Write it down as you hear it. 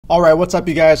Alright, what's up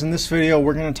you guys? In this video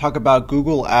we're going to talk about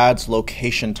Google Ads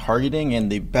location targeting and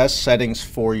the best settings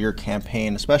for your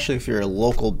campaign, especially if you're a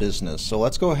local business. So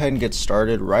let's go ahead and get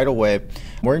started right away.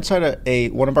 We're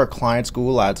inside one of our clients'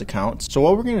 Google Ads accounts. So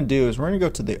what we're going to do is we're going to go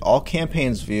to the All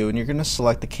Campaigns view and you're going to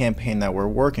select the campaign that we're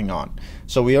working on.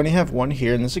 So we only have one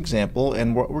here in this example,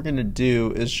 and what we're going to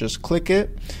do is just click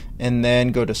it and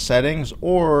then go to settings,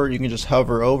 or you can just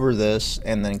hover over this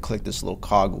and then click this little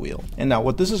cog wheel. And now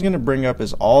what this is going to bring up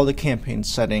is all the campaign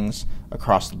settings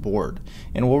across the board.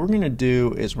 And what we're going to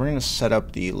do is we're going to set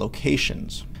up the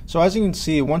locations. So as you can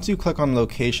see, once you click on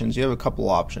locations, you have a couple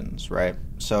options, right?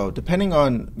 So depending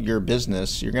on your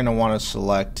business, you're going to want to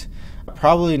select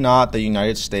probably not the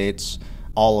United States,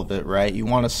 all of it, right? You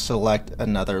want to select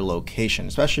another location,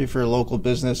 especially if you're a local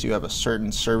business, you have a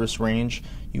certain service range,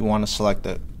 you want to select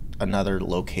another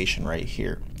location right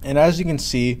here. And as you can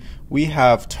see, we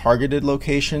have targeted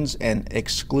locations and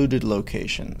excluded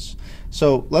locations.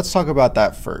 So let's talk about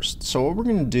that first. So what we're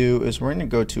going to do is we're going to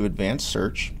go to advanced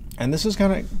search, and this is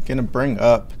going to bring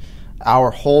up our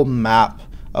whole map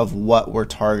of what we're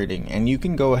targeting, and you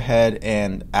can go ahead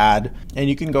and add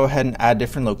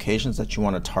different locations that you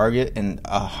want to target in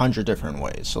 100 different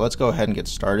ways. So let's go ahead and get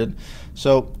started.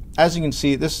 So as you can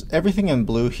see, everything in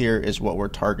blue here is what we're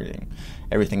targeting.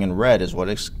 Everything in red is what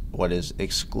is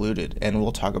excluded, and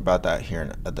we'll talk about that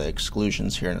here, the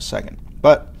exclusions here in a second.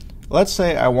 But let's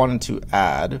say I wanted to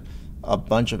add a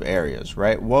bunch of areas,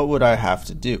 right? What would I have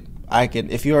to do?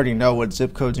 If you already know what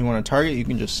zip codes you want to target, you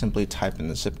can just simply type in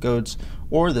the zip codes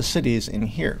or the cities in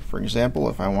here. For example,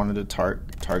 if I wanted to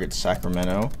target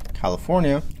Sacramento,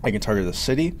 California, I can target the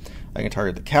city, I can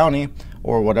target the county,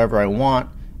 or whatever I want,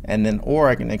 and then or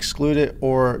I can exclude it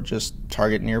or just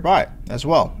target nearby as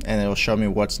well, and it'll show me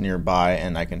what's nearby,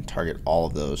 and I can target all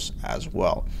of those as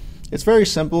well. It's very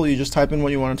simple. You just type in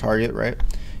what you want to target, right?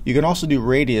 You can also do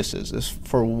radiuses. If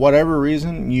for whatever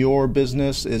reason your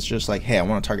business is just like, hey, I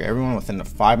want to target everyone within a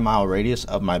 5-mile radius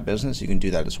of my business, you can do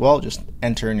that as well. Just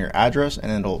enter in your address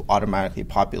and it'll automatically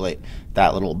populate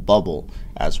that little bubble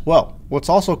as well. What's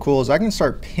also cool is I can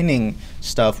start pinning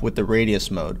stuff with the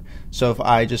radius mode. So if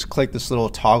I just click this little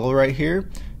toggle right here,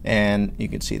 and you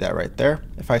can see that right there,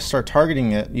 if I start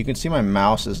targeting it, you can see my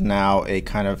mouse is now a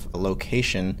kind of a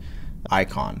location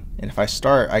icon, and if I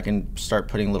can start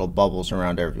putting little bubbles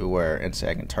around everywhere and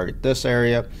say I can target this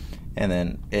area, and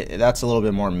then that's a little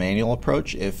bit more manual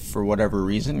approach if for whatever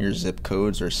reason your zip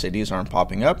codes or cities aren't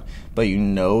popping up, but you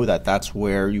know that that's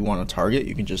where you want to target.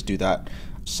 You can just do that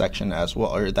section as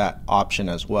well, or that option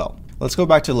as well. Let's go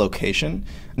back to location.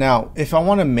 Now if I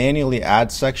want to manually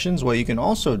add sections, what you can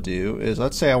also do is,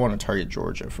 let's say I want to target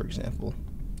Georgia, for example.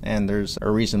 And there's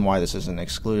a reason why this isn't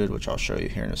excluded, which I'll show you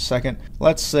here in a second.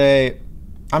 Let's say,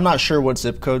 I'm not sure what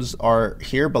zip codes are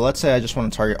here, but let's say I just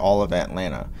want to target all of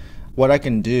Atlanta. What I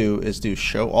can do is do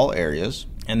show all areas,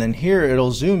 and then here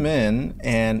it'll zoom in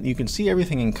and you can see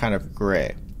everything in kind of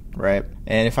gray, right?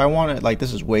 And if I want it, like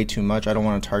this is way too much, I don't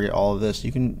want to target all of this,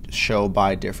 you can show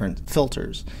by different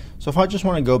filters. So if I just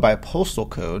want to go by postal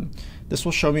code, this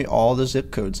will show me all the zip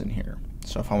codes in here.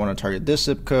 So if I want to target this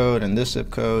zip code and this zip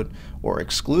code, or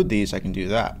exclude these, I can do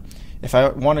that. If I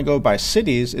want to go by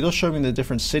cities, it'll show me the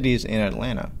different cities in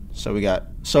Atlanta. So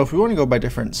if we want to go by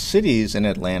different cities in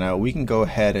Atlanta, we can go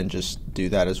ahead and just do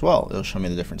that as well. It'll show me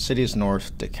the different cities: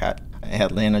 North,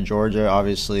 Atlanta, Georgia,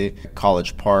 obviously,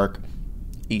 College Park,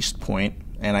 East Point,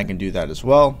 and I can do that as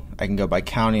well. I can go by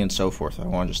county and so forth. I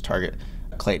want to just target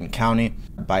Clayton County,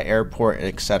 by airport,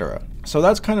 etc. So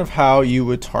that's kind of how you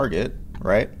would target,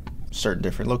 right, certain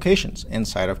different locations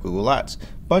inside of Google Ads.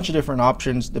 Bunch of different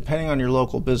options depending on your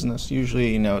local business.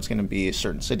 Usually, it's going to be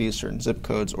certain cities, certain zip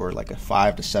codes, or like a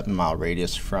 5 to 7 mile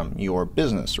radius from your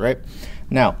business, right?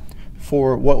 Now,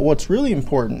 for what's really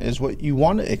important is what you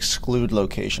want to exclude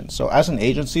locations. So as an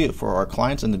agency, for our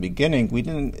clients in the beginning, we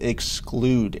didn't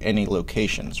exclude any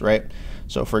locations, right?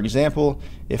 So for example,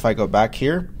 if I go back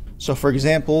here,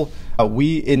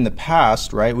 we in the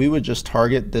past, right, we would just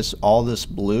target all this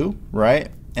blue, right?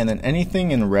 And then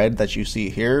anything in red that you see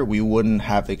here, we wouldn't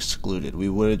have excluded. We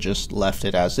would have just left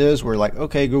it as is. We're like,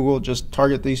 okay, Google, just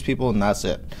target these people and that's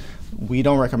it. We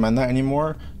don't recommend that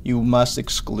anymore. You must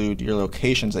exclude your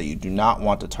locations that you do not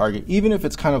want to target, even if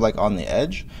it's kind of like on the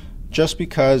edge, just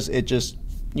because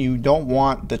you don't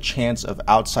want the chance of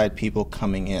outside people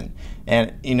coming in.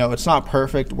 And it's not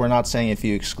perfect. We're not saying if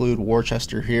you exclude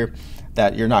Worcester here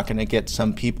that you're not going to get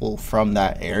some people from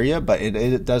that area, but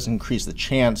it does increase the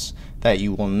chance that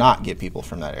you will not get people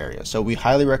from that area. So we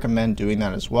highly recommend doing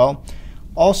that as well.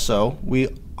 Also, we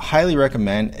highly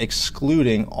recommend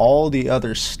excluding all the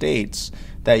other states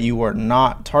that you are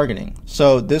not targeting.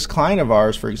 So this client of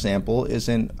ours, for example, is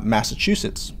in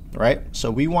Massachusetts, right?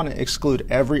 So we want to exclude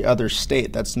every other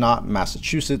state that's not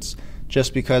Massachusetts,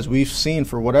 just because we've seen,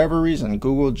 for whatever reason,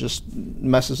 Google just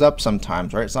messes up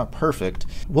sometimes, right? It's not perfect.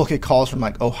 We'll get calls from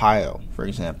like Ohio, for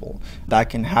example. That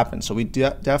can happen. So we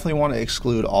definitely want to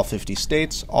exclude all 50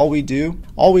 states. All we do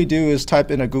is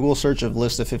type in a Google search of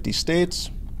list of 50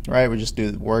 states, right? We just do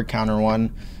the word counter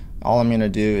one. All I'm going to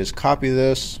do is copy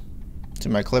this to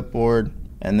my clipboard,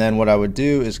 and then what I would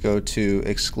do is go to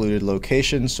excluded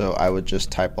locations. So I would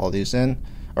just type all these in,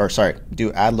 or sorry,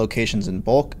 do add locations in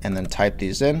bulk and then type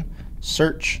these in,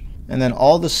 search, and then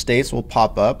all the states will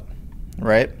pop up,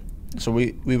 right? So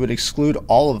we would exclude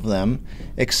all of them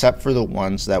except for the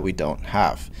ones that we don't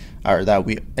have, or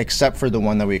except for the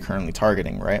one that we're currently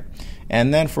targeting, right?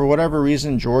 And then for whatever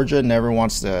reason, Georgia never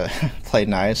wants to play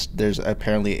nice. There's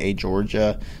apparently a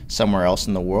Georgia somewhere else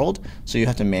in the world, so you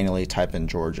have to manually type in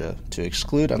Georgia to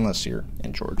exclude, unless you're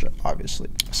in Georgia, obviously.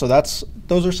 So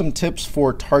those are some tips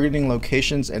for targeting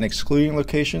locations and excluding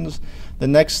locations. The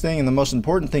next thing, and the most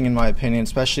important thing in my opinion,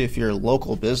 especially if you're a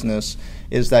local business,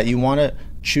 is that you want to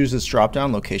choose this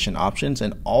drop-down location options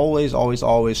and always, always,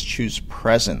 always choose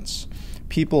presence.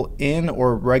 People in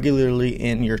or regularly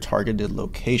in your targeted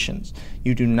locations.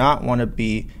 You do not want to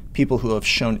be people who have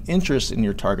shown interest in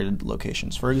your targeted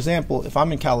locations. For example, if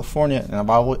I'm in California and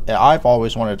I've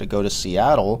always wanted to go to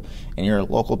Seattle, and you're a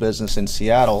local business in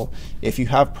Seattle, if you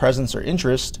have presence or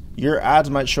interest, your ads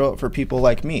might show up for people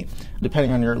like me,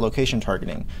 depending on your location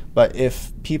targeting. But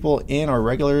if people in or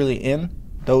regularly in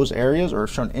those areas or have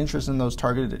shown interest in those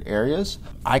targeted areas,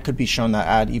 I could be shown that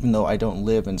ad even though I don't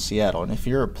live in Seattle. And if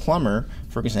you're a plumber,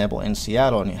 for example, in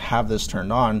Seattle, and you have this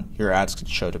turned on, your ads could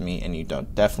show to me, and you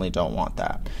definitely don't want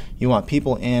that. You want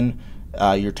people in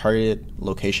your targeted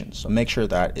locations, so make sure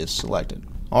that is selected.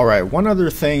 All right, one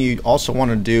other thing you also want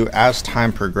to do as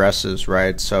time progresses,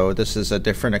 right? So this is a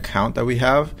different account that we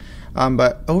have,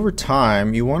 but over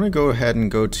time, you want to go ahead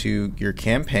and go to your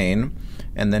campaign,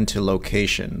 and then to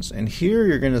locations. And here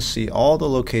you're going to see all the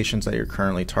locations that you're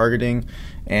currently targeting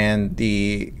and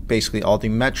basically all the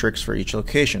metrics for each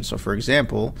location. So for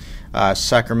example,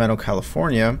 Sacramento,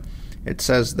 California, it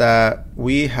says that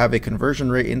we have a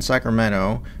conversion rate in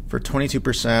Sacramento for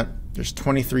 22%. There's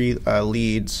 23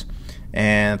 leads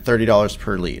and $30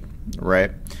 per lead,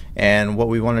 right? And what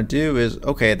we want to do is,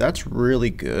 okay, that's really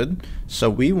good. So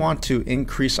we want to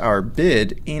increase our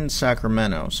bid in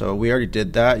Sacramento. So we already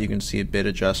did that. You can see a bid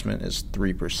adjustment is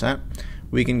 3%.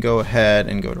 We can go ahead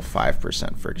and go to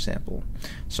 5%, for example.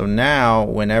 So now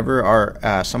whenever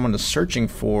someone is searching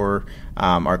for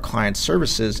our client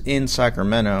services in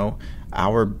Sacramento,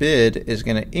 our bid is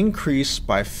going to increase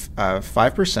by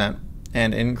 5%,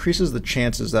 and it increases the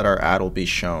chances that our ad will be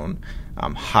shown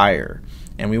higher.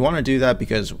 And we want to do that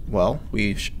because, well,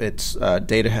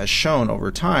 data has shown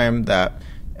over time that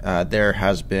there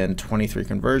has been 23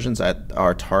 conversions at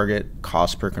our target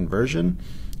cost per conversion.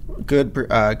 Good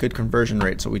conversion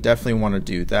rate, so we definitely want to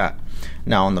do that.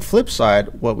 Now on the flip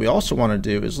side, what we also want to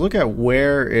do is look at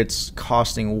where it's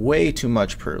costing way too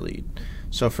much per lead.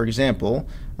 So for example,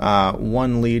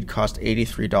 one lead cost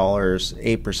 $83,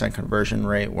 8% conversion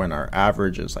rate when our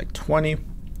average is like 20.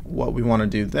 What we want to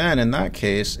do then in that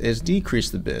case is decrease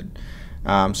the bid.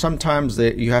 Sometimes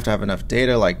you have to have enough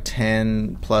data, like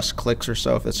 10 plus clicks or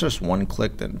so. If it's just one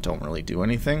click, then don't really do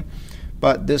anything.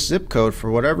 But this zip code,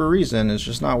 for whatever reason, is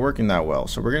just not working that well.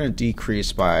 So we're going to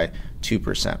decrease by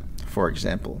 2%, for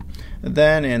example.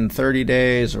 Then in 30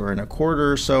 days or in a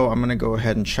quarter or so, I'm going to go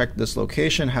ahead and check this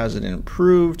location. Has it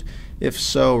improved? If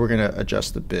so, we're going to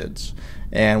adjust the bids.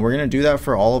 And we're going to do that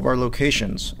for all of our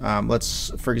locations.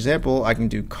 For example, I can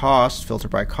do cost, filter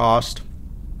by cost,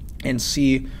 and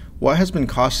see what has been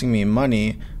costing me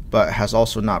money but has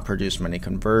also not produced many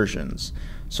conversions.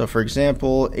 So for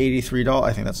example, $83,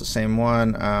 I think that's the same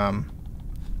one.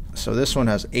 So this one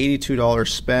has $82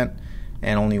 spent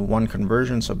and only one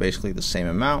conversion, so basically the same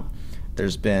amount.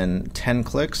 There's been 10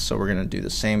 clicks, so we're going to do the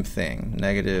same thing,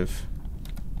 negative,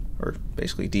 or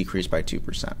basically decrease by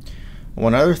 2%.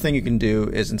 One other thing you can do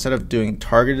is, instead of doing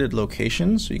targeted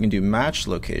locations, you can do matched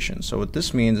locations. So what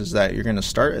this means is that you're going to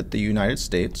start at the United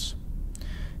States,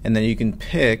 and then you can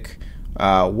pick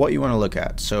what you want to look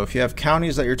at. So if you have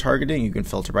counties that you're targeting, you can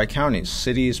filter by counties,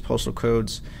 cities, postal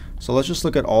codes. So let's just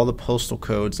look at all the postal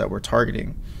codes that we're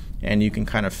targeting, and you can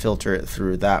kind of filter it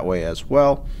through that way as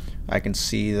well. I can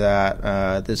see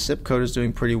that this zip code is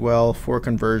doing pretty well, 4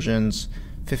 conversions,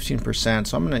 15%,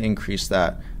 so I'm going to increase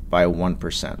that by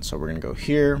 1%. So we're going to go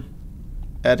here,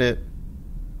 edit,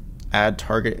 add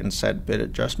target and set bid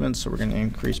adjustments, so we're going to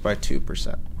increase by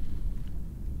 2%.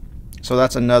 So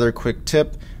that's another quick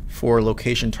tip for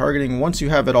location targeting. Once you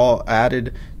have it all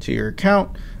added to your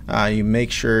account, you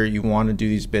make sure you want to do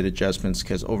these bid adjustments,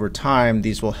 because over time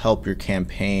these will help your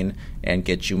campaign and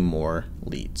get you more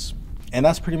leads. And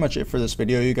that's pretty much it for this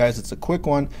video, you guys. It's a quick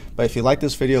one, but if you like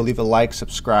this video, leave a like,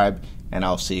 subscribe, and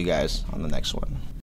I'll see you guys on the next one.